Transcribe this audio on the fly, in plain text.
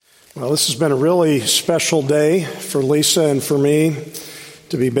Well, this has been a really special day for Lisa and for me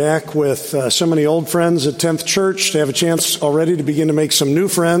to be back with so many old friends at 10th Church, to have a chance already to begin to make some new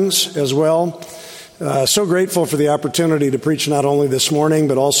friends as well. So grateful for the opportunity to preach not only this morning,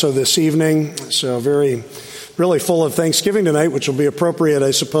 but also this evening. So really full of thanksgiving tonight, which will be appropriate,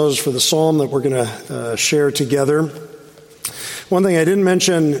 I suppose, for the psalm that we're going to share together. One thing I didn't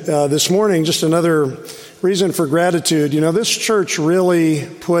mention this morning, just another reason for gratitude. You know, this church really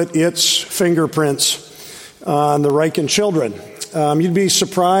put its fingerprints on the Riken children. You'd be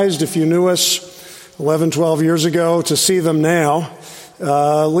surprised if you knew us 11, 12 years ago to see them now.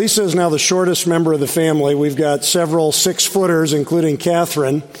 Lisa is now the shortest member of the family. We've got several 6-footers, including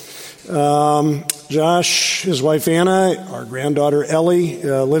Catherine. Josh, his wife Anna, our granddaughter Ellie,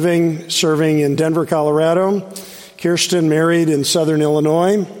 serving in Denver, Colorado. Kirsten married in Southern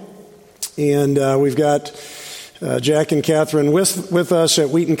Illinois. And we've got Jack and Catherine with us at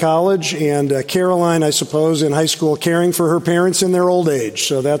Wheaton College, and Caroline, I suppose, in high school, caring for her parents in their old age.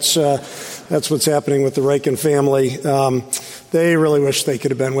 So that's what's happening with the Riken family. They really wish they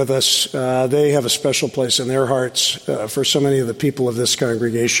could have been with us. They have a special place in their hearts for so many of the people of this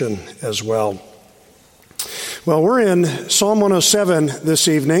congregation as well. Well, we're in Psalm 107 this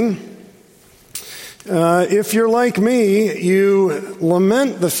evening. If you're like me, you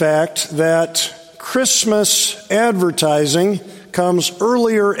lament the fact that Christmas advertising comes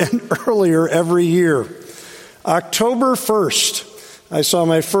earlier and earlier every year. October 1st, I saw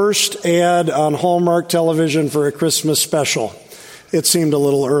my first ad on Hallmark Television for a Christmas special. It seemed a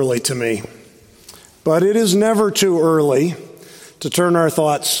little early to me. But it is never too early to turn our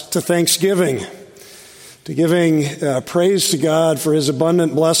thoughts to Thanksgiving, to giving praise to God for His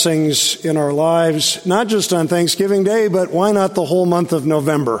abundant blessings in our lives, not just on Thanksgiving Day, but why not the whole month of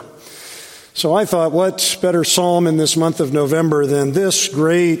November? So I thought, what better psalm in this month of November than this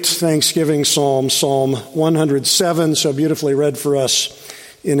great Thanksgiving psalm, Psalm 107, so beautifully read for us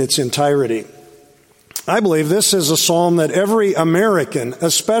in its entirety. I believe this is a psalm that every American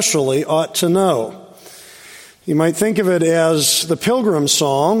especially ought to know. You might think of it as the Pilgrim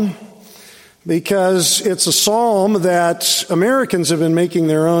Song, because it's a psalm that Americans have been making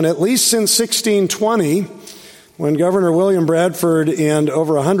their own at least since 1620, when Governor William Bradford and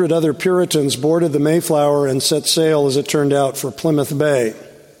over 100 other Puritans boarded the Mayflower and set sail, as it turned out, for Plymouth Bay.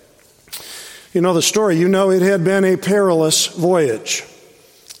 You know the story. You know it had been a perilous voyage.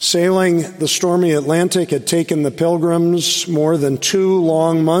 Sailing the stormy Atlantic had taken the Pilgrims more than 2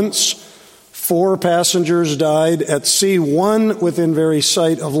 long months. 4 passengers died at sea, 1 within very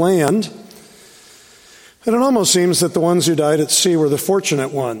sight of land. And it almost seems that the ones who died at sea were the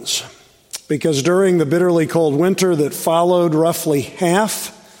fortunate ones, because during the bitterly cold winter that followed, roughly half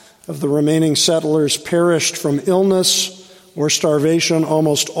of the remaining settlers perished from illness or starvation.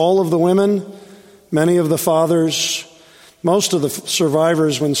 Almost all of the women, many of the fathers, most of the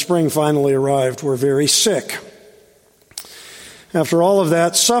survivors, when spring finally arrived, were very sick. After all of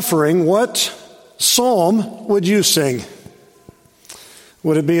that suffering, what psalm would you sing?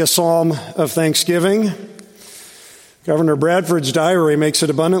 Would it be a psalm of thanksgiving? Governor Bradford's diary makes it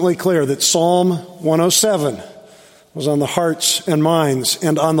abundantly clear that Psalm 107 was on the hearts and minds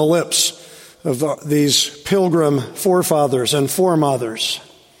and on the lips of these pilgrim forefathers and foremothers.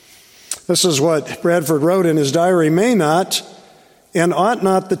 This is what Bradford wrote in his diary: "May not and ought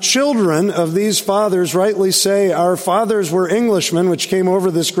not the children of these fathers rightly say, our fathers were Englishmen, which came over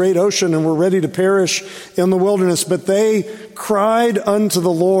this great ocean and were ready to perish in the wilderness, but they cried unto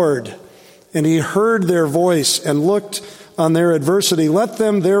the Lord, and He heard their voice and looked on their adversity. Let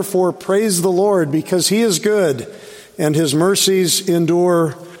them therefore praise the Lord, because He is good, and His mercies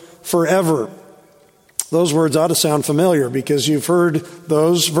endure forever." Those words ought to sound familiar, because you've heard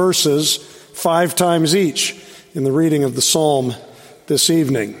those verses 5 times each in the reading of the psalm this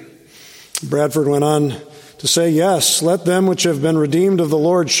evening. Bradford went on to say, yes, let them which have been redeemed of the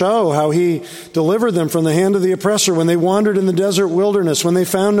Lord show how He delivered them from the hand of the oppressor, when they wandered in the desert wilderness, when they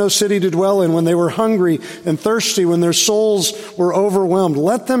found no city to dwell in, when they were hungry and thirsty, when their souls were overwhelmed.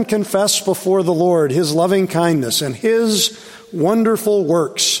 Let them confess before the Lord His loving kindness and His wonderful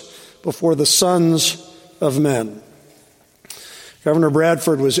works before the sons of men. Governor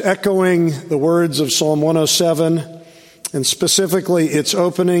Bradford was echoing the words of Psalm 107, and specifically its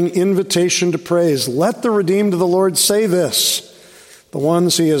opening invitation to praise. Let the redeemed of the Lord say this, the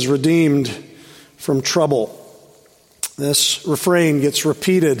ones He has redeemed from trouble. This refrain gets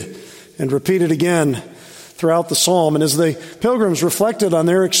repeated and repeated again throughout the psalm. And as the pilgrims reflected on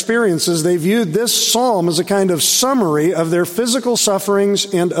their experiences, they viewed this psalm as a kind of summary of their physical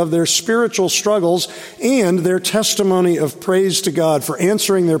sufferings and of their spiritual struggles and their testimony of praise to God for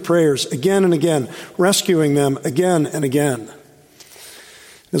answering their prayers again and again, rescuing them again and again.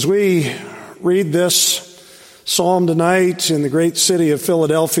 As we read this psalm tonight in the great city of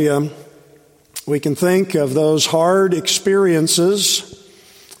Philadelphia, we can think of those hard experiences,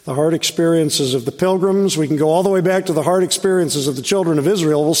 the hard experiences of the pilgrims. We can go all the way back to the hard experiences of the children of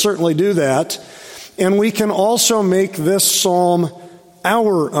Israel. We'll certainly do that. And we can also make this psalm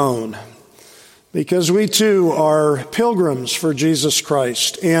our own, because we too are pilgrims for Jesus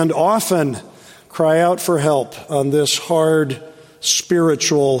Christ and often cry out for help on this hard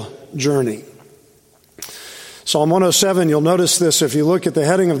spiritual journey. Psalm 107, you'll notice this if you look at the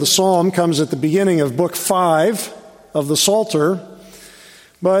heading of the psalm, comes at the beginning of book 5 of the Psalter.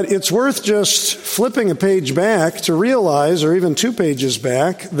 But it's worth just flipping a page back to realize, or even 2 pages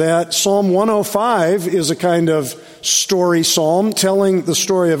back, that Psalm 105 is a kind of story psalm telling the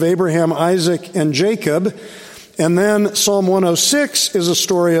story of Abraham, Isaac, and Jacob. And then Psalm 106 is a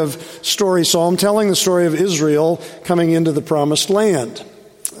story psalm telling the story of Israel coming into the promised land,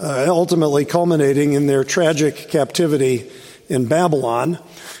 ultimately culminating in their tragic captivity in Babylon.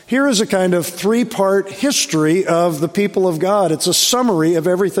 Here is a kind of 3-part history of the people of God. It's a summary of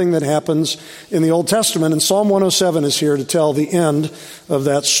everything that happens in the Old Testament, and Psalm 107 is here to tell the end of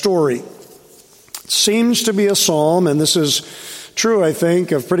that story. It seems to be a psalm, and this is true, I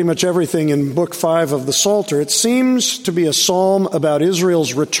think, of pretty much everything in Book 5 of the Psalter. It seems to be a psalm about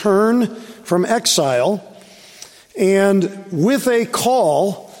Israel's return from exile, and with a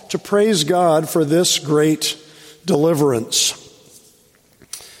call to praise God for this great deliverance.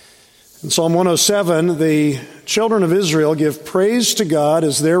 In Psalm 107, the children of Israel give praise to God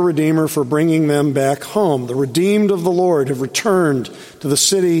as their Redeemer for bringing them back home. The redeemed of the Lord have returned to the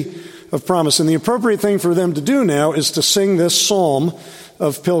city of promise. And the appropriate thing for them to do now is to sing this psalm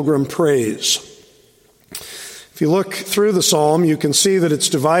of pilgrim praise. If you look through the psalm, you can see that it's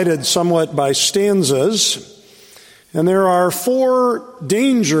divided somewhat by stanzas. And there are 4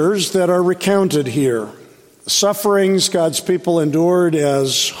 dangers that are recounted here. Sufferings God's people endured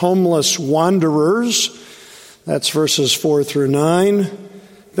as homeless wanderers. That's verses 4 through 9.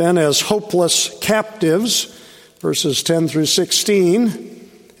 Then as hopeless captives, verses 10 through 16.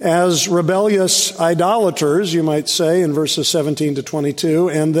 As rebellious idolaters, you might say, in verses 17 to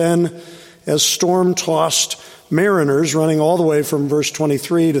 22. And then as storm-tossed mariners, running all the way from verse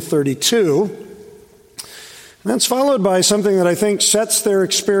 23 to 32. And that's followed by something that I think sets their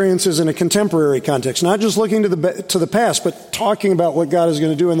experiences in a contemporary context, not just looking to the past, but talking about what God is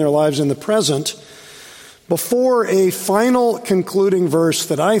going to do in their lives in the present, before a final concluding verse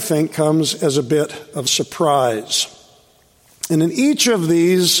that I think comes as a bit of surprise. And in each of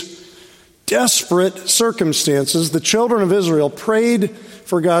these desperate circumstances, the children of Israel prayed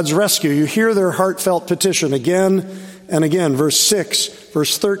for God's rescue. You hear their heartfelt petition again and again. Verse 6,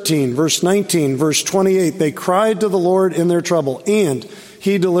 verse 13, verse 19, verse 28. They cried to the Lord in their trouble, and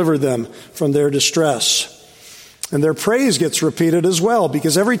He delivered them from their distress. And their praise gets repeated as well,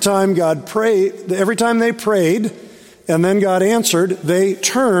 because every time they prayed, and then God answered, they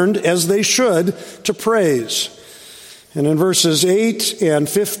turned, as they should, to praise. And in verses 8 and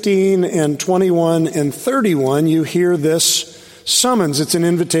 15 and 21 and 31, you hear this summons. It's an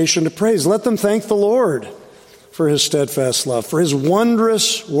invitation to praise. Let them thank the Lord for His steadfast love, for His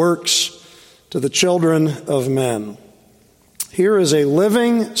wondrous works to the children of men. Here is a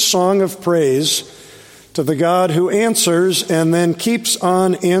living song of praise to the God who answers and then keeps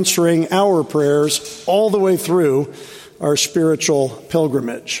on answering our prayers all the way through our spiritual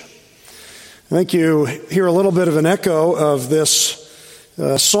pilgrimage. I think you hear a little bit of an echo of this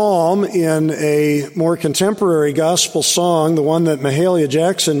psalm in a more contemporary gospel song, the one that Mahalia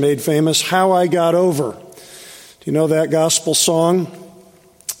Jackson made famous, How I Got Over. Do you know that gospel song?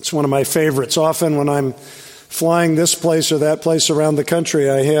 It's one of my favorites. Often when I'm flying this place or that place around the country,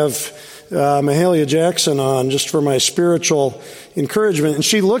 I have Mahalia Jackson on just for my spiritual encouragement. And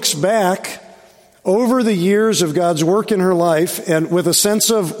she looks back over the years of God's work in her life and with a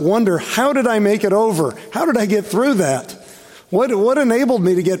sense of wonder, how did I make it over? How did I get through that? What enabled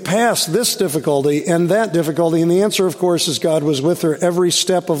me to get past this difficulty and that difficulty? And the answer, of course, is God was with her every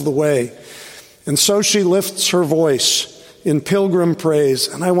step of the way. And so she lifts her voice in pilgrim praise.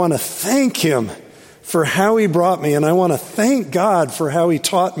 And I want to thank Him for how He brought me. And I want to thank God for how He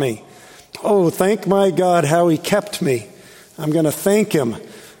taught me. Oh, thank my God how He kept me. I'm going to thank Him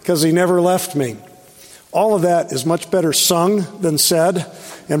because He never left me. All of that is much better sung than said,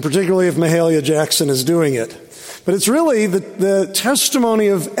 and particularly if Mahalia Jackson is doing it. But it's really the testimony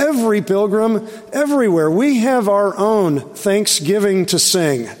of every pilgrim everywhere. We have our own thanksgiving to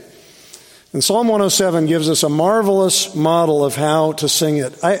sing. And Psalm 107 gives us a marvelous model of how to sing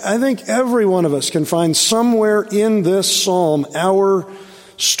it. I think every one of us can find somewhere in this psalm our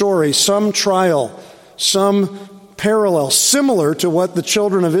story, some trial, some parallel, similar to what the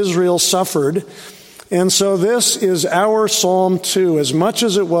children of Israel suffered. And so this is our psalm too, as much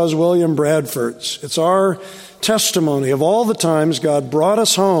as it was William Bradford's. It's our testimony of all the times God brought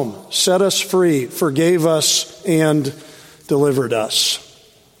us home, set us free, forgave us, and delivered us.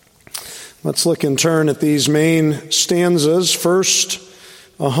 Let's look in turn at these main stanzas. First,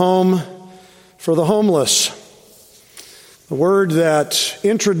 a home for the homeless. The word that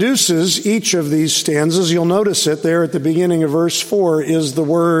introduces each of these stanzas, you'll notice it there at the beginning of verse 4, is the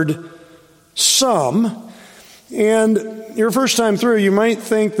word some. And your first time through, you might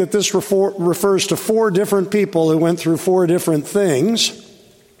think that this refers to 4 different people who went through 4 different things.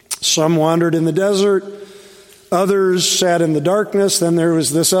 Some wandered in the desert. Others sat in the darkness. Then there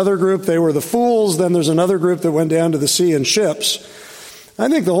was this other group. They were the fools. Then there's another group that went down to the sea in ships. I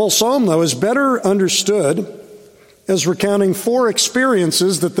think the whole psalm, though, is better understood as recounting 4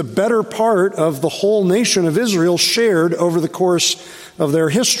 experiences that the better part of the whole nation of Israel shared over the course of their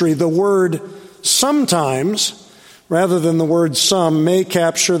history. The word sometimes, rather than the word some, may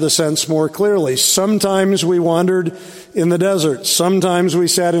capture the sense more clearly. Sometimes we wandered in the desert. Sometimes we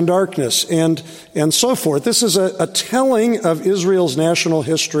sat in darkness, and so forth. This is a telling of Israel's national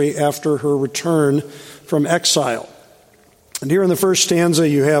history after her return from exile. And here in the first stanza,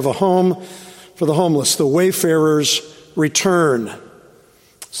 you have a home for the homeless, the wayfarers return.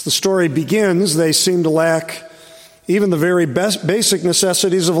 As the story begins, they seem to lack even the very basic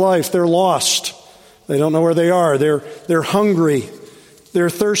necessities of life. They're lost. They don't know where they are. They're hungry. They're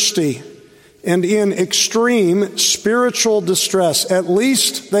thirsty. And in extreme spiritual distress. At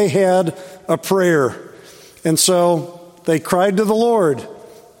least they had a prayer. And so they cried to the Lord,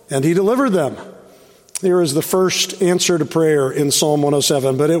 and He delivered them. Here is the first answer to prayer in Psalm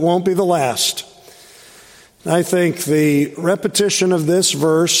 107, but it won't be the last. I think the repetition of this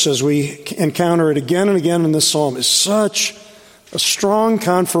verse as we encounter it again and again in this psalm is such a strong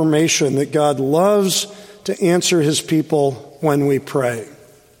confirmation that God loves to answer His people when we pray.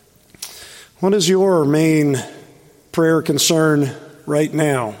 What is your main prayer concern right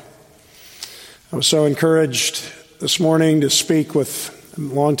now? I was so encouraged this morning to speak with a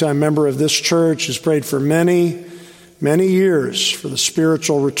longtime member of this church who's prayed for many years for the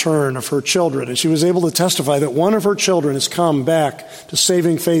spiritual return of her children. And she was able to testify that one of her children has come back to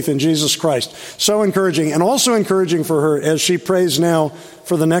saving faith in Jesus Christ. So encouraging, and also encouraging for her as she prays now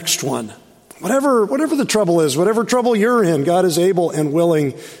for the next one. Whatever the trouble is, whatever trouble you're in, God is able and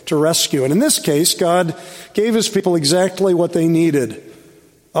willing to rescue. And in this case, God gave His people exactly what they needed: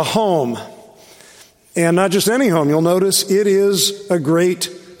 a home. And not just any home. You'll notice it is a great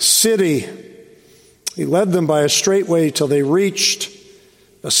city. He led them by a straight way till they reached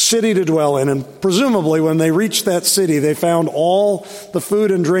a city to dwell in. And presumably when they reached that city, they found all the food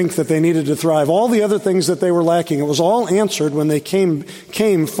and drink that they needed to thrive, all the other things that they were lacking. It was all answered when they came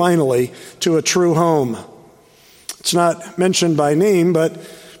finally to a true home. It's not mentioned by name, but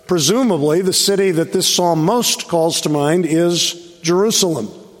presumably the city that this psalm most calls to mind is Jerusalem.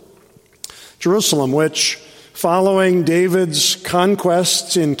 Jerusalem, which, following David's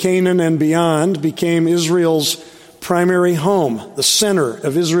conquests in Canaan and beyond, became Israel's primary home, the center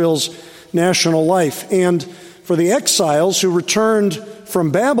of Israel's national life. And for the exiles who returned from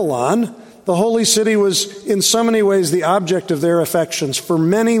Babylon, the holy city was in so many ways the object of their affections. For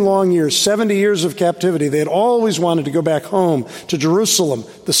many long years, 70 years of captivity, they had always wanted to go back home to Jerusalem,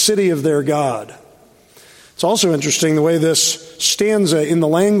 the city of their God. It's also interesting the way this stanza, in the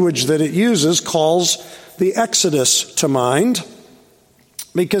language that it uses, calls the Exodus to mind,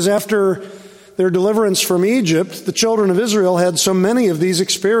 because after their deliverance from Egypt, the children of Israel had so many of these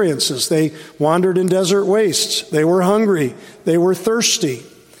experiences. They wandered in desert wastes. They were hungry. They were thirsty.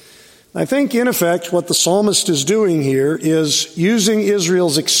 I think, in effect, what the psalmist is doing here is using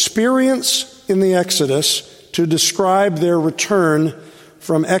Israel's experience in the Exodus to describe their return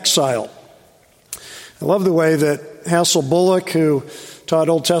from exile. I love the way that Hassel Bullock, who taught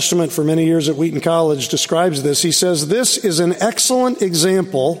Old Testament for many years at Wheaton College, describes this. He says, "This is an excellent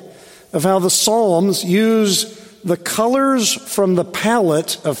example of how the Psalms use the colors from the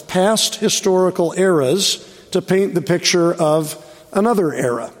palette of past historical eras to paint the picture of another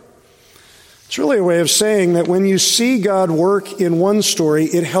era." It's really a way of saying that when you see God work in one story,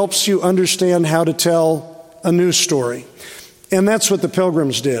 it helps you understand how to tell a new story. And that's what the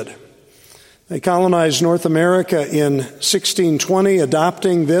Pilgrims did. They colonized North America in 1620,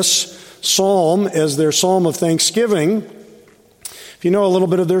 adopting this psalm as their psalm of thanksgiving. If you know a little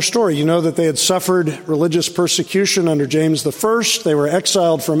bit of their story, you know that they had suffered religious persecution under James I. They were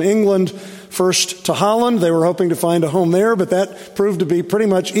exiled from England first to Holland. They were hoping to find a home there, but that proved to be pretty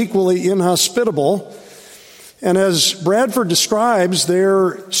much equally inhospitable. And as Bradford describes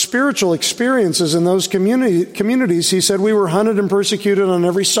their spiritual experiences in those communities, he said, we were hunted and persecuted on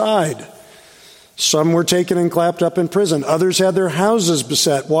every side. Some were taken and clapped up in prison. Others had their houses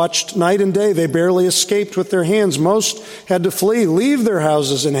beset, watched night and day. They barely escaped with their hands. Most had to flee, leave their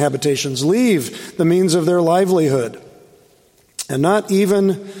houses and habitations, leave the means of their livelihood. And not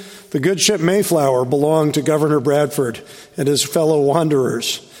even the good ship Mayflower belonged to Governor Bradford and his fellow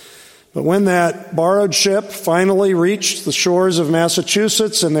wanderers. But when that borrowed ship finally reached the shores of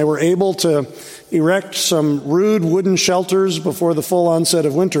Massachusetts and they were able to erect some rude wooden shelters before the full onset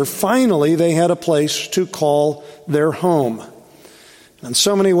of winter, finally they had a place to call their home. In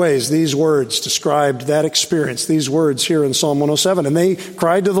so many ways, these words described that experience, these words here in Psalm 107. And they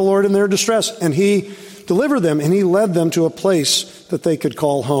cried to the Lord in their distress, and He delivered them, and He led them to a place that they could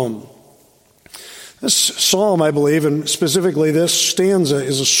call home. This psalm, I believe, and specifically this stanza,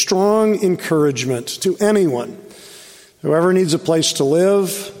 is a strong encouragement to anyone who ever needs a place to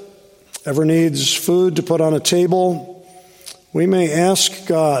live, ever needs food to put on a table. We may ask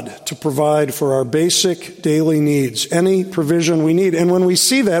God to provide for our basic daily needs, any provision we need. And when we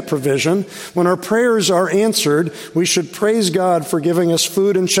see that provision, when our prayers are answered, we should praise God for giving us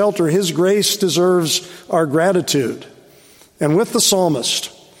food and shelter. His grace deserves our gratitude. And with the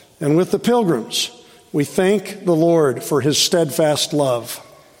psalmist and with the Pilgrims, we thank the Lord for His steadfast love,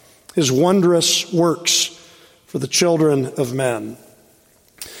 His wondrous works for the children of men.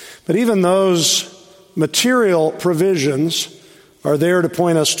 But even those material provisions are there to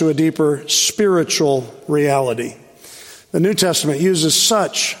point us to a deeper spiritual reality. The New Testament uses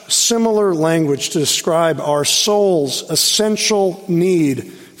such similar language to describe our soul's essential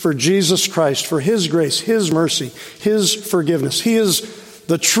need for Jesus Christ, for His grace, His mercy, His forgiveness. He is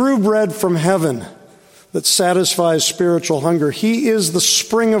the true bread from heaven that satisfies spiritual hunger. He is the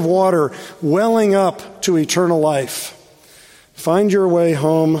spring of water welling up to eternal life. Find your way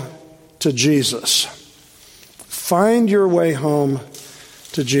home to Jesus. Find your way home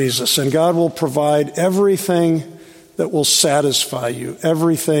to Jesus, and God will provide everything that will satisfy you,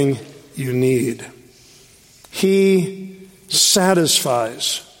 everything you need. He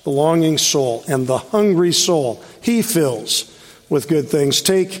satisfies the longing soul, and the hungry soul He fills with good things.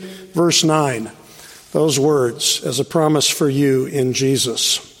 Take verse 9. Those words as a promise for you in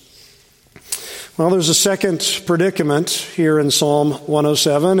Jesus. Well, there's a second predicament here in Psalm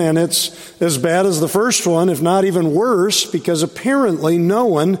 107, and it's as bad as the first one, if not even worse, because apparently no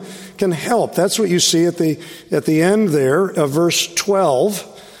one can help. That's what you see at the end there of verse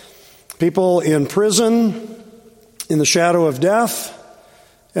 12. People in prison, in the shadow of death,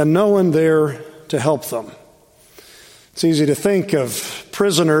 and no one there to help them. It's easy to think of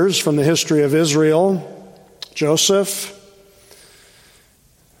prisoners from the history of Israel, Joseph,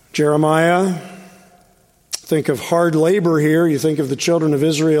 Jeremiah. Think of hard labor here. You think of the children of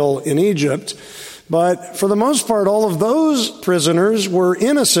Israel in Egypt. But for the most part, all of those prisoners were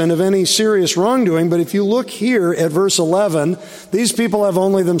innocent of any serious wrongdoing. But if you look here at verse 11, these people have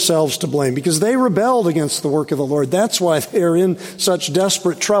only themselves to blame because they rebelled against the work of the Lord. That's why they are in such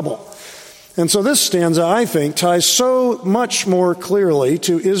desperate trouble. And so this stanza, I think, ties so much more clearly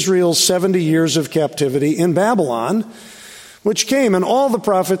to Israel's 70 years of captivity in Babylon, which came, and all the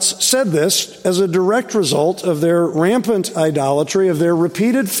prophets said this, as a direct result of their rampant idolatry, of their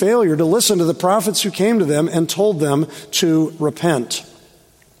repeated failure to listen to the prophets who came to them and told them to repent.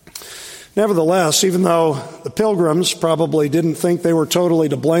 Nevertheless, even though the Pilgrims probably didn't think they were totally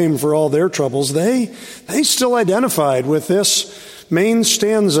to blame for all their troubles, they still identified with this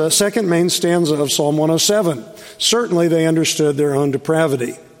second main stanza of Psalm 107. Certainly they understood their own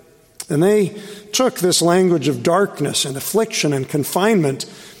depravity. And they took this language of darkness and affliction and confinement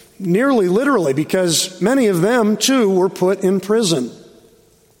nearly literally, because many of them, too, were put in prison.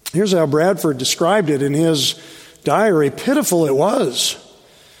 Here's how Bradford described it in his diary. Pitiful it was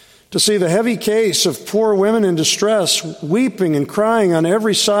to see the heavy case of poor women in distress, weeping and crying on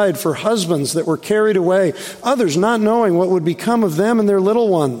every side for husbands that were carried away, others not knowing what would become of them and their little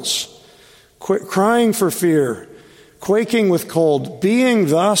ones, crying for fear, quaking with cold, being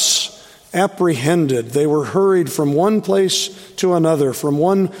thus apprehended. They were hurried from one place to another, from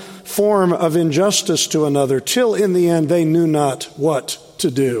one form of injustice to another, till in the end they knew not what to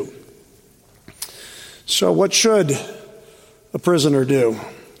do. So what should a prisoner do?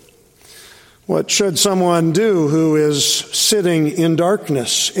 What should someone do who is sitting in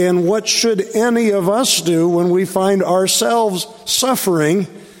darkness? And what should any of us do when we find ourselves suffering,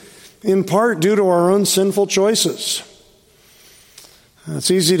 in part due to our own sinful choices?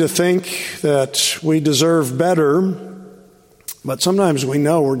 It's easy to think that we deserve better, but sometimes we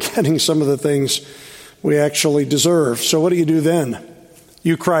know we're getting some of the things we actually deserve. So what do you do then?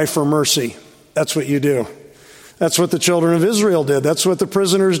 You cry for mercy. That's what you do. That's what the children of Israel did. That's what the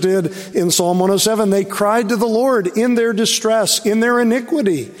prisoners did in Psalm 107. They cried to the Lord in their distress, in their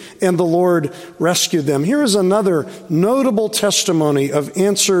iniquity, and the Lord rescued them. Here is another notable testimony of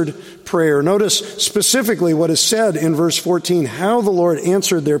answered prayer. Notice specifically what is said in verse 14, how the Lord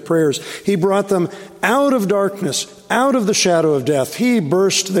answered their prayers. He brought them out of darkness, out of the shadow of death. He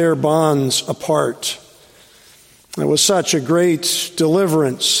burst their bonds apart. It was such a great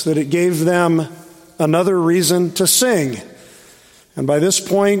deliverance that it gave them another reason to sing. And by this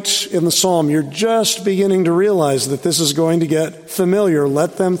point in the psalm, you're just beginning to realize that this is going to get familiar.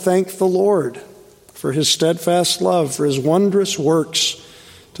 Let them thank the Lord for his steadfast love, for his wondrous works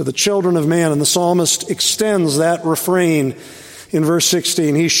to the children of man. And the psalmist extends that refrain in verse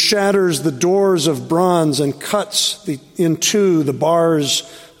 16. He shatters the doors of bronze and cuts in two the bars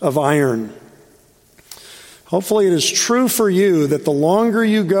of iron. Hopefully it is true for you that the longer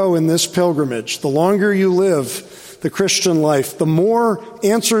you go in this pilgrimage, the longer you live the Christian life, the more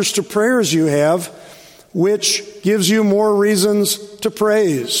answers to prayers you have, which gives you more reasons to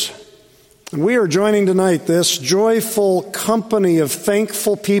praise. And we are joining tonight this joyful company of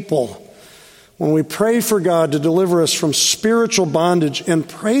thankful people when we pray for God to deliver us from spiritual bondage and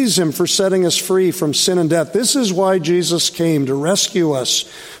praise him for setting us free from sin and death. This is why Jesus came, to rescue us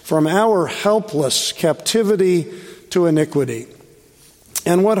from our helpless captivity to iniquity.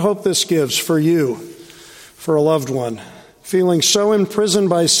 And what hope this gives for you, for a loved one, feeling so imprisoned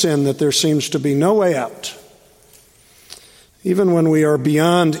by sin that there seems to be no way out. Even when we are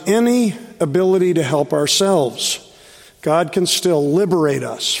beyond any ability to help ourselves, God can still liberate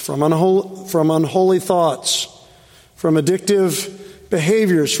us from unholy thoughts, from addictive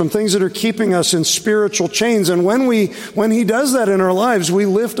behaviors, from things that are keeping us in spiritual chains. And when he does that in our lives, we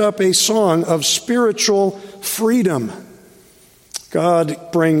lift up a song of spiritual freedom.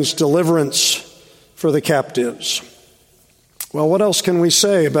 God brings deliverance for the captives. Well, what else can we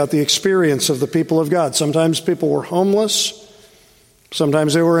say about the experience of the people of God? Sometimes people were homeless.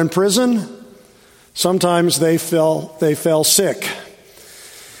 Sometimes they were in prison. Sometimes they fell sick.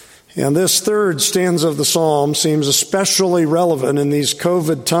 And this third stanza of the psalm seems especially relevant in these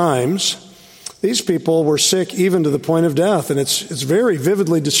COVID times. These people were sick even to the point of death, and it's very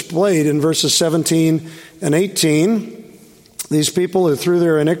vividly displayed in verses 17 and 18. These people who through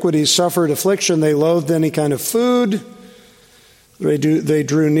their iniquities suffered affliction, they loathed any kind of food. They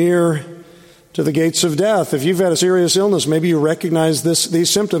drew near to the gates of death. If you've had a serious illness, maybe you recognize these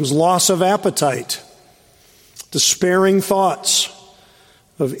symptoms: loss of appetite, despairing thoughts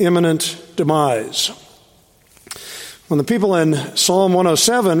of imminent demise. When the people in Psalm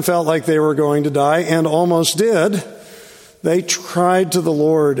 107 felt like they were going to die and almost did, they cried to the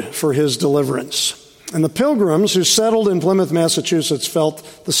Lord for his deliverance. And the pilgrims who settled in Plymouth, Massachusetts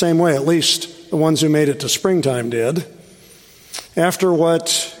felt the same way, at least the ones who made it to springtime did. After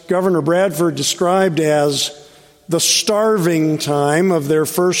what Governor Bradford described as the starving time of their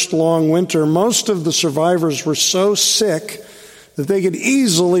first long winter, most of the survivors were so sick that they could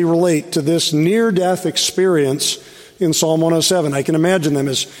easily relate to this near-death experience in Psalm 107. I can imagine them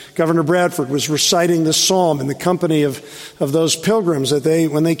as Governor Bradford was reciting this psalm in the company of those pilgrims, that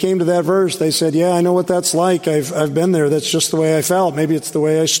when they came to that verse, they said, yeah, I know what that's like. I've been there. That's just the way I felt. Maybe it's the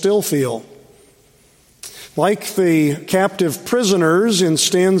way I still feel. Like the captive prisoners in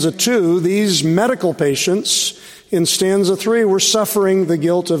stanza 2, these medical patients in stanza 3 were suffering the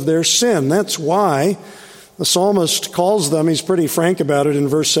guilt of their sin. That's why the psalmist calls them, he's pretty frank about it in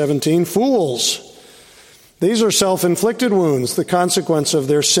verse 17, fools. These are self-inflicted wounds, the consequence of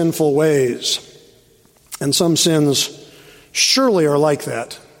their sinful ways. And some sins surely are like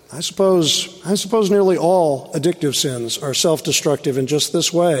that. I suppose nearly all addictive sins are self-destructive in just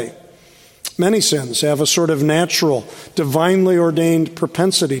this way. Many sins have a sort of natural, divinely ordained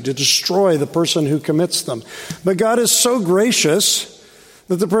propensity to destroy the person who commits them. But God is so gracious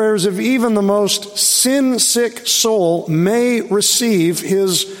that the prayers of even the most sin-sick soul may receive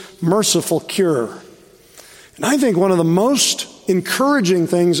his merciful cure. And I think one of the most encouraging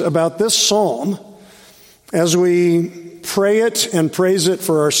things about this psalm, as we pray it and praise it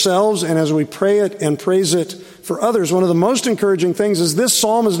for ourselves, and as we pray it and praise it for others, one of the most encouraging things is this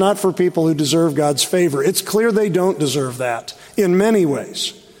psalm is not for people who deserve God's favor. It's clear they don't deserve that in many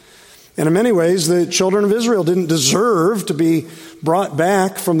ways. And in many ways, the children of Israel didn't deserve to be brought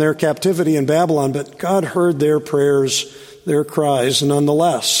back from their captivity in Babylon, but God heard their prayers, their cries,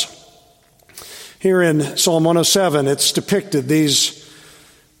 nonetheless. Here in Psalm 107, it's depicted these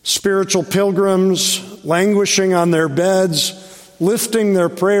spiritual pilgrims languishing on their beds, lifting their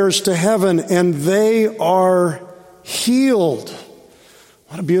prayers to heaven, and they are healed.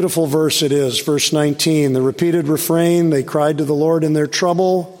 What a beautiful verse it is. Verse 19, the repeated refrain, they cried to the Lord in their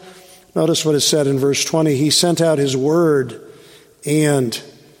trouble. Notice what is said in verse 20, He sent out His word and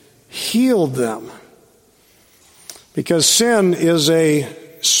healed them. Because sin is a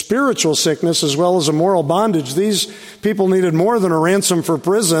spiritual sickness as well as a moral bondage. These people needed more than a ransom for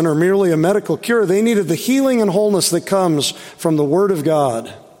prison or merely a medical cure. They needed the healing and wholeness that comes from the Word of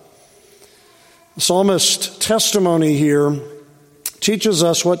God. The psalmist's testimony here teaches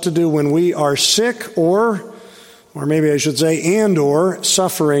us what to do when we are sick or maybe I should say, or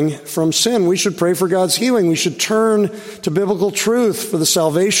suffering from sin. We should pray for God's healing. We should turn to biblical truth for the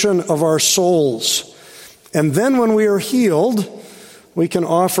salvation of our souls. And then when we are healed, we can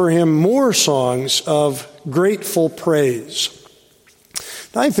offer Him more songs of grateful praise.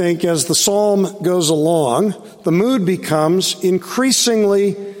 I think as the psalm goes along, the mood becomes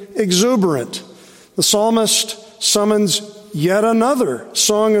increasingly exuberant. The psalmist summons yet another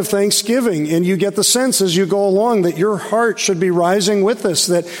song of thanksgiving, and you get the sense as you go along that your heart should be rising with this,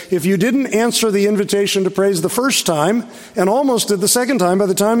 that if you didn't answer the invitation to praise the first time, and almost did the second time, by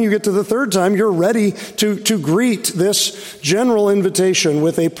the time you get to the third time, you're ready to greet this general invitation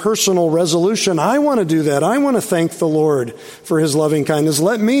with a personal resolution. I want to do that. I want to thank the Lord for His loving kindness.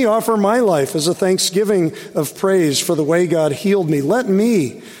 Let me offer my life as a thanksgiving of praise for the way God healed me. Let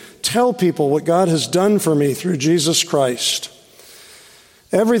me tell people what God has done for me through Jesus Christ.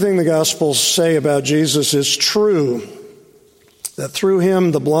 Everything the Gospels say about Jesus is true, that through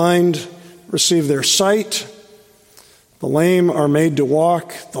Him the blind receive their sight, the lame are made to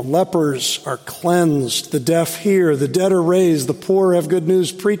walk, the lepers are cleansed, the deaf hear, the dead are raised, the poor have good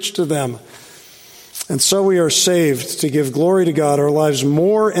news preached to them. And so we are saved to give glory to God, our lives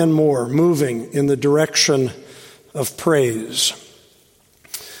more and more moving in the direction of praise.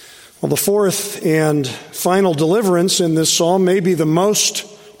 Well, the fourth and final deliverance in this psalm may be the most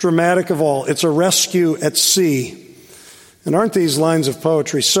dramatic of all. It's a rescue at sea. And aren't these lines of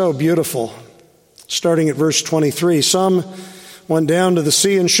poetry so beautiful? Starting at verse 23, some went down to the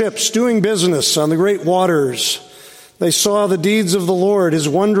sea in ships, doing business on the great waters. They saw the deeds of the Lord, His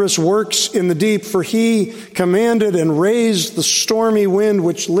wondrous works in the deep, for He commanded and raised the stormy wind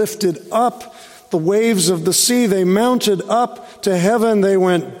which lifted up the waves of the sea. They mounted up to heaven. They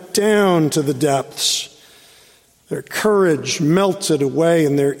went down to the depths. Their courage melted away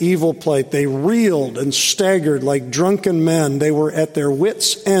in their evil plight. They reeled and staggered like drunken men. They were at their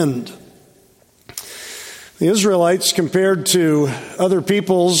wits' end. The Israelites, compared to other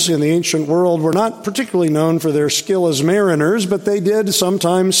peoples in the ancient world, were not particularly known for their skill as mariners, but they did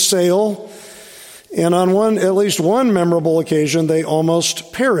sometimes sail. And on at least one memorable occasion, they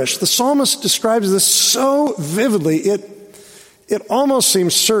almost perished. The psalmist describes this so vividly, it almost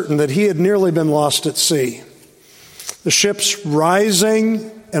seems certain that he had nearly been lost at sea. The ships rising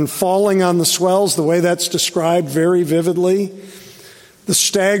and falling on the swells, the way that's described very vividly. The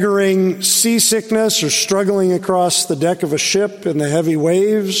staggering seasickness or struggling across the deck of a ship in the heavy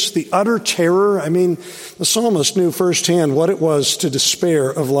waves. The utter terror. I mean, the psalmist knew firsthand what it was to despair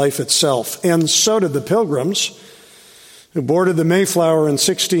of life itself. And so did the pilgrims who boarded the Mayflower in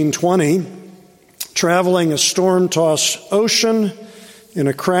 1620, traveling a storm-tossed ocean in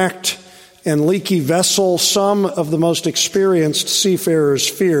a cracked and leaky vessel. Some of the most experienced seafarers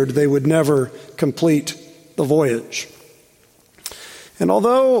feared they would never complete the voyage. And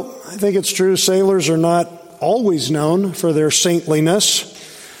although I think it's true sailors are not always known for their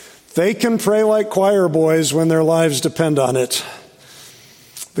saintliness, they can pray like choir boys when their lives depend on it.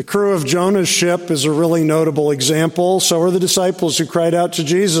 The crew of Jonah's ship is a really notable example. So are the disciples who cried out to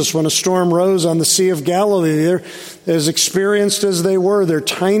Jesus when a storm rose on the Sea of Galilee. They're as experienced as they were, their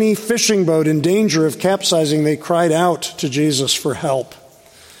tiny fishing boat in danger of capsizing, they cried out to Jesus for help.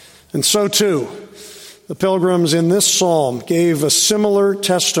 And so too, the pilgrims in this psalm gave a similar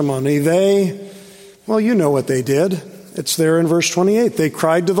testimony. You know what they did. It's there in verse 28. They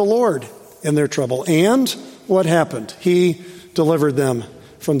cried to the Lord in their trouble. And what happened? He delivered them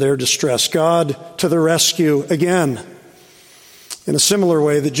from their distress. God to the rescue again. In a similar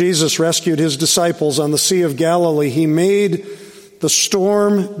way that Jesus rescued his disciples on the Sea of Galilee, he made the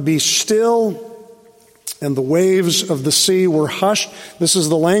storm be still, and the waves of the sea were hushed. This is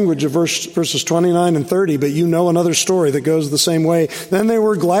the language of verses 29 and 30, but you know another story that goes the same way. Then they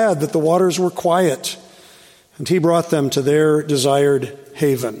were glad that the waters were quiet, and he brought them to their desired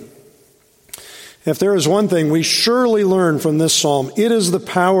haven. If there is one thing we surely learn from this psalm, it is the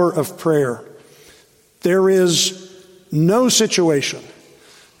power of prayer. There is no situation,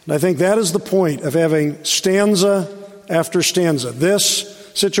 and I think that is the point of having stanza after stanza.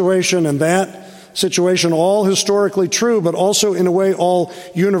 This situation and that situation, all historically true, but also in a way all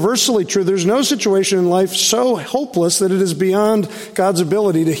universally true. There's no situation in life so hopeless that it is beyond God's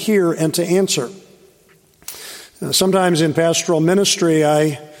ability to hear and to answer. Sometimes in pastoral ministry,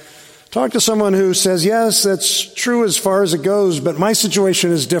 I talk to someone who says, yes, that's true as far as it goes, but my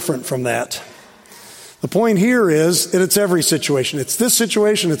situation is different from that. The point here is that it's every situation. It's this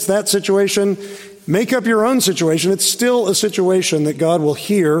situation, it's that situation. Make up your own situation. It's still a situation that God will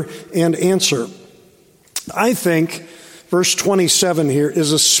hear and answer. I think verse 27 here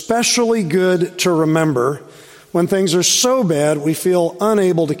is especially good to remember when things are so bad we feel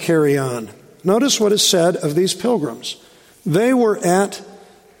unable to carry on. Notice what is said of these pilgrims. They were at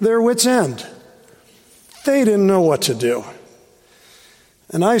their wits' end. They didn't know what to do.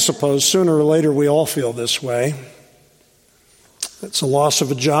 And I suppose sooner or later we all feel this way. It's a loss of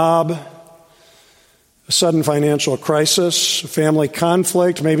a job, a sudden financial crisis, a family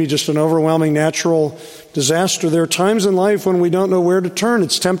conflict, maybe just an overwhelming natural disaster. There are times in life when we don't know where to turn.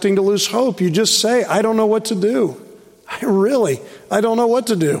 It's tempting to lose hope. You just say, I don't know what to do. I don't know what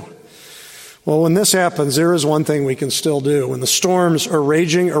to do. Well, when this happens, there is one thing we can still do. When the storms are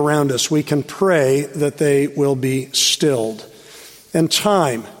raging around us, we can pray that they will be stilled. And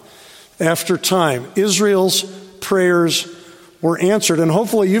time after time, Israel's prayers were answered. And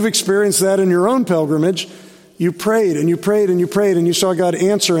hopefully you've experienced that in your own pilgrimage. You prayed and you prayed and you prayed and you saw God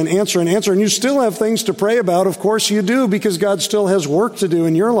answer and answer and answer. And you still have things to pray about. Of course you do, because God still has work to do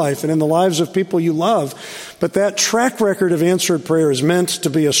in your life and in the lives of people you love. But that track record of answered prayer is meant to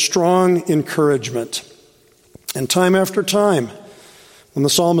be a strong encouragement. And time after time, when the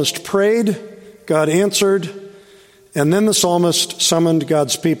psalmist prayed, God answered. And then the psalmist summoned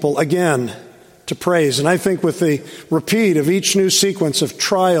God's people again to praise. And I think with the repeat of each new sequence of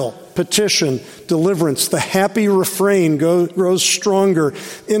trial, petition, deliverance, the happy refrain grows stronger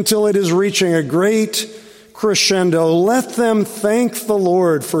until it is reaching a great crescendo. Let them thank the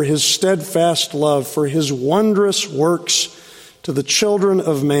Lord for his steadfast love, for his wondrous works to the children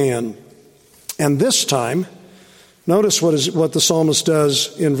of man. And this time, notice what the psalmist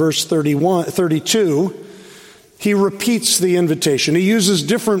does in verse 32. He repeats the invitation. He uses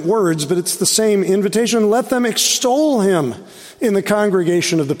different words, but it's the same invitation. Let them extol him in the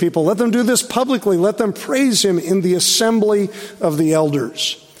congregation of the people. Let them do this publicly. Let them praise him in the assembly of the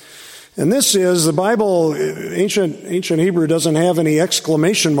elders. And this is, the Bible, ancient Hebrew doesn't have any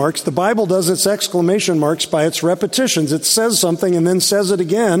exclamation marks. The Bible does its exclamation marks by its repetitions. It says something and then says it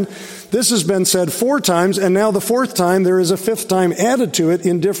again. This has been said 4 times, and now the 4th time there is a 5th time added to it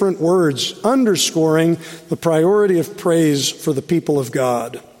in different words, underscoring the priority of praise for the people of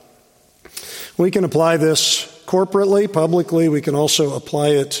God. We can apply this corporately, publicly. We can also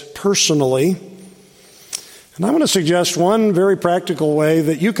apply it personally. And I want to suggest one very practical way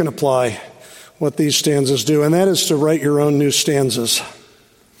that you can apply what these stanzas do, and that is to write your own new stanzas.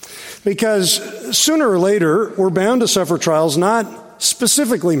 Because sooner or later, we're bound to suffer trials not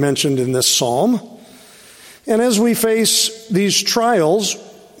specifically mentioned in this psalm. And as we face these trials,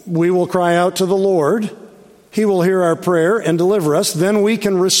 we will cry out to the Lord. He will hear our prayer and deliver us. Then we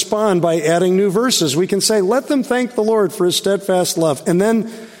can respond by adding new verses. We can say, let them thank the Lord for his steadfast love. And then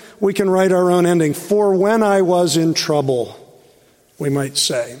we can write our own ending. For when I was in trouble, we might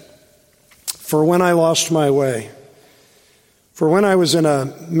say. For when I lost my way. For when I was in a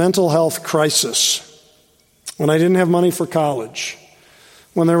mental health crisis. When I didn't have money for college.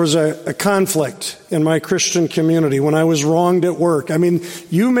 When there was a conflict in my Christian community. When I was wronged at work. I mean,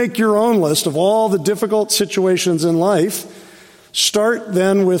 you make your own list of all the difficult situations in life. Start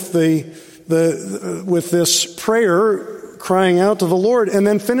then with with this prayer, crying out to the Lord, and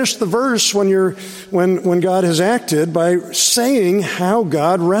then finish the verse when God has acted by saying how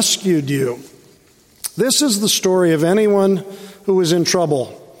God rescued you. This is the story of anyone who was in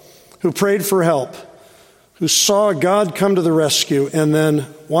trouble, who prayed for help, who saw God come to the rescue and then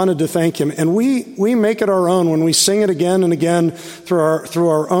wanted to thank him. And we make it our own when we sing it again and again through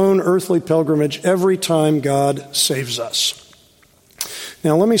our own earthly pilgrimage every time God saves us.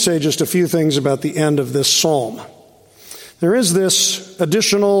 Now let me say just a few things about the end of this psalm. There is this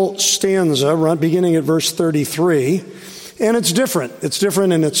additional stanza beginning at verse 33, and it's different. It's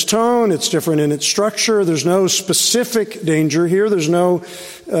different in its tone. It's different in its structure. There's no specific danger here. There's no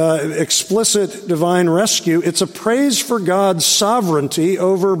explicit divine rescue. It's a praise for God's sovereignty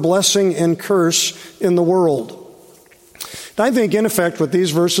over blessing and curse in the world. I think, in effect, what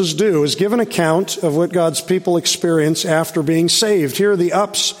these verses do is give an account of what God's people experience after being saved. Here are the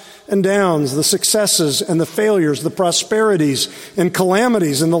ups and downs, the successes and the failures, the prosperities and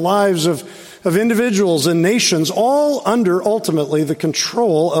calamities in the lives of individuals and nations, all under, ultimately, the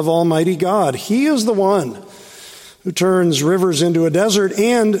control of Almighty God. He is the one who turns rivers into a desert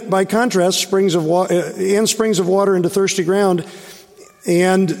and, by contrast, springs of water into thirsty ground.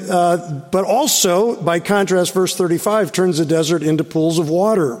 But also, by contrast, verse 35 turns the desert into pools of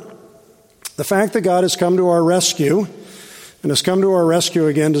water. The fact that God has come to our rescue, and has come to our rescue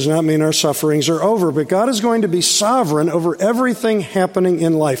again, does not mean our sufferings are over. But God is going to be sovereign over everything happening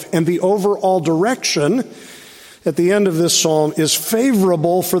in life. And the overall direction at the end of this psalm is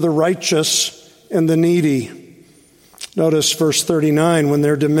favorable for the righteous and the needy. Notice verse 39, when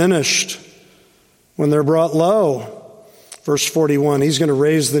they're diminished, when they're brought low. Verse 41, he's going to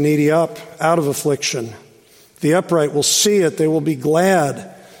raise the needy up out of affliction. The upright will see it. They will be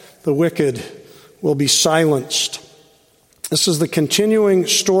glad. The wicked will be silenced. This is the continuing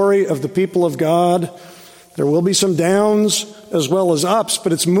story of the people of God. There will be some downs as well as ups,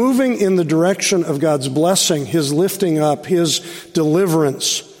 but it's moving in the direction of God's blessing, His lifting up, His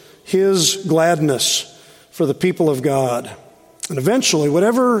deliverance, His gladness for the people of God. And eventually,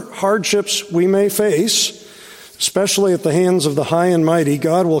 whatever hardships we may face, especially at the hands of the high and mighty,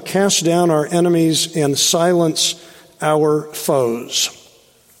 God will cast down our enemies and silence our foes.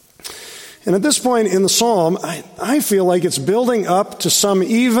 And at this point in the psalm, I feel like it's building up to some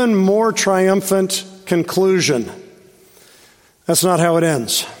even more triumphant conclusion. That's not how it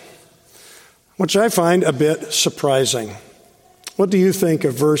ends, which I find a bit surprising. What do you think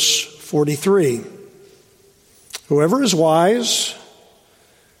of verse 43? Whoever is wise,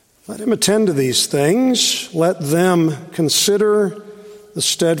 let him attend to these things. Let them consider the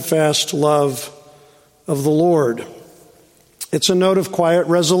steadfast love of the Lord. It's a note of quiet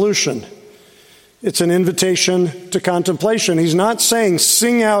resolution. It's an invitation to contemplation. He's not saying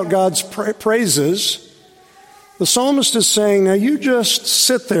sing out God's praises. The psalmist is saying, now you just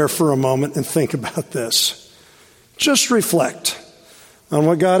sit there for a moment and think about this. Just reflect on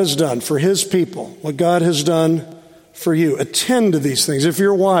what God has done for His people, what God has done for you. Attend to these things. If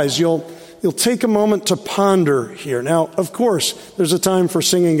you're wise, you'll take a moment to ponder here. Now, of course, there's a time for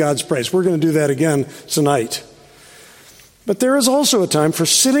singing God's praise. We're going to do that again tonight. But there is also a time for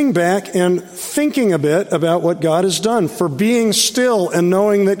sitting back and thinking a bit about what God has done, for being still and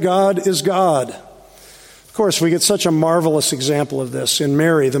knowing that God is God. Of course, we get such a marvelous example of this in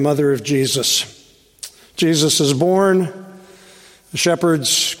Mary, the mother of Jesus. Jesus is born. The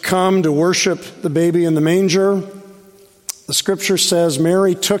shepherds come to worship the baby in the manger. The scripture says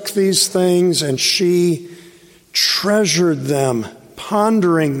Mary took these things and she treasured them,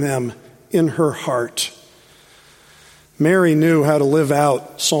 pondering them in her heart. Mary knew how to live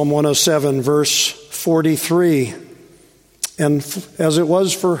out Psalm 107, verse 43. And as it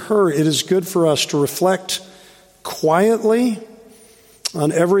was for her, it is good for us to reflect quietly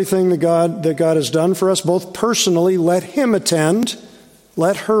on everything that God has done for us, both personally, let Him attend,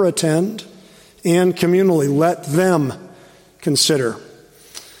 let her attend, and communally, let them consider.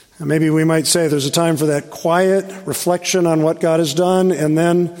 And maybe we might say there's a time for that quiet reflection on what God has done, and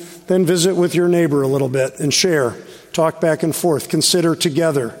then visit with your neighbor a little bit and share. Talk back and forth. Consider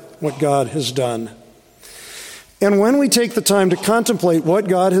together what God has done. And when we take the time to contemplate what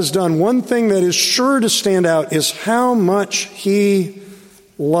God has done, one thing that is sure to stand out is how much He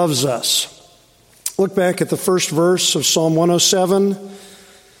loves us. Look back at the first verse of Psalm 107.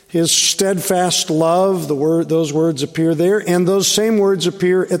 His steadfast love, those words appear there, and those same words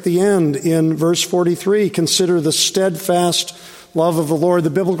appear at the end in verse 43. Consider the steadfast love of the Lord. The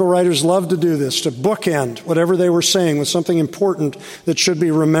biblical writers love to do this, to bookend whatever they were saying with something important that should be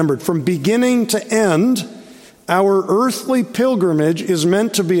remembered. From beginning to end, our earthly pilgrimage is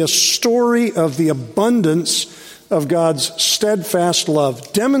meant to be a story of the abundance of God's steadfast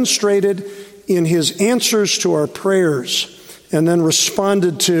love, demonstrated in His answers to our prayers, and then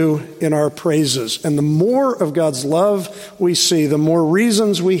responded to in our praises. And the more of God's love we see, the more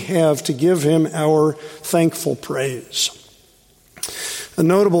reasons we have to give Him our thankful praise. A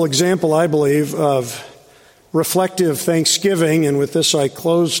notable example, I believe, of reflective thanksgiving, and with this I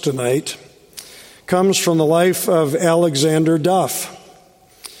close tonight, comes from the life of Alexander Duff.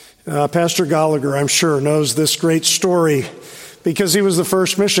 Pastor Gallagher, I'm sure, knows this great story because he was the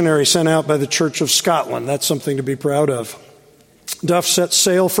first missionary sent out by the Church of Scotland. That's something to be proud of. Duff set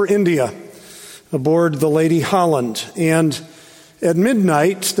sail for India aboard the Lady Holland. And at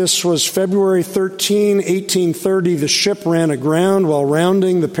midnight, this was February 13, 1830, the ship ran aground while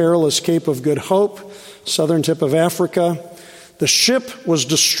rounding the perilous Cape of Good Hope, southern tip of Africa. The ship was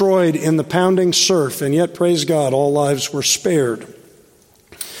destroyed in the pounding surf, and yet, praise God, all lives were spared.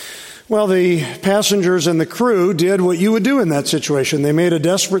 Well, the passengers and the crew did what you would do in that situation. They made a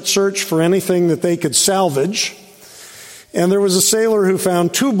desperate search for anything that they could salvage. And there was a sailor who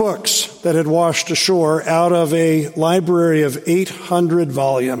found 2 books that had washed ashore out of a library of 800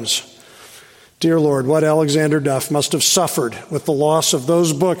 volumes. Dear Lord, what Alexander Duff must have suffered with the loss of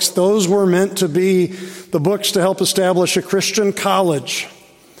those books. Those were meant to be the books to help establish a Christian college.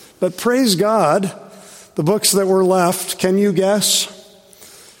 But praise God, the books that were left, can you guess?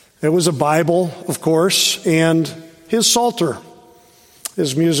 It was a Bible, of course, and his Psalter,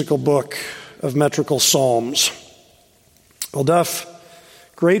 his musical book of metrical psalms. Well, Duff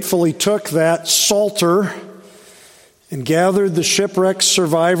gratefully took that Psalter and gathered the shipwrecked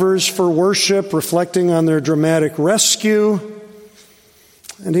survivors for worship, reflecting on their dramatic rescue.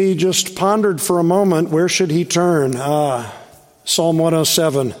 And he just pondered for a moment, where should he turn? Psalm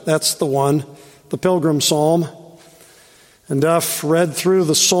 107, that's the one, the Pilgrim Psalm. And Duff read through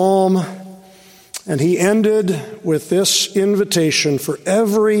the psalm, and he ended with this invitation for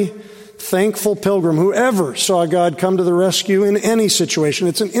every thankful pilgrim who ever saw God come to the rescue in any situation.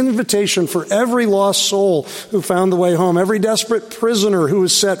 It's an invitation for every lost soul who found the way home, every desperate prisoner who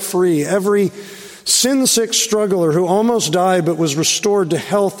was set free, every sin-sick struggler who almost died but was restored to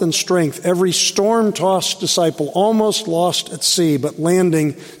health and strength, every storm-tossed disciple almost lost at sea but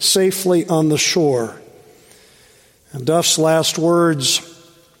landing safely on the shore. And Duff's last words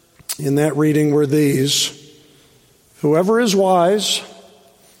in that reading were these: whoever is wise,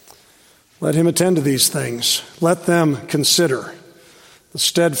 let him attend to these things. Let them consider the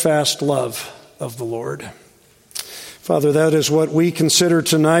steadfast love of the Lord. Father, that is what we consider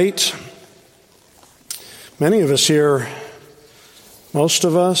tonight. Many of us here, most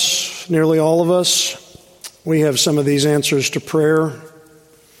of us, nearly all of us, we have some of these answers to prayer.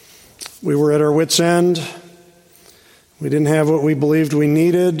 We were at our wits' end. We didn't have what we believed we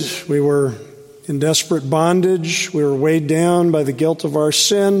needed. We were in desperate bondage. We were weighed down by the guilt of our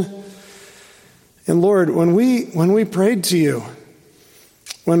sin. And Lord, when we prayed to you,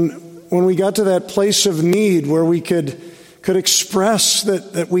 when we got to that place of need where we could express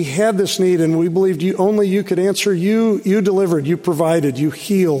that we had this need and we believed only you could answer, you delivered, you provided, you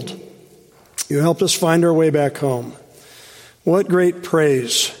healed. You helped us find our way back home. What great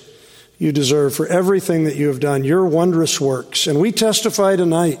praise you deserve for everything that you have done, your wondrous works. And we testify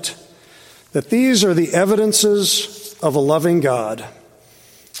tonight that these are the evidences of a loving God,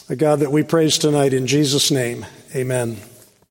 a God that we praise tonight in Jesus' name. Amen.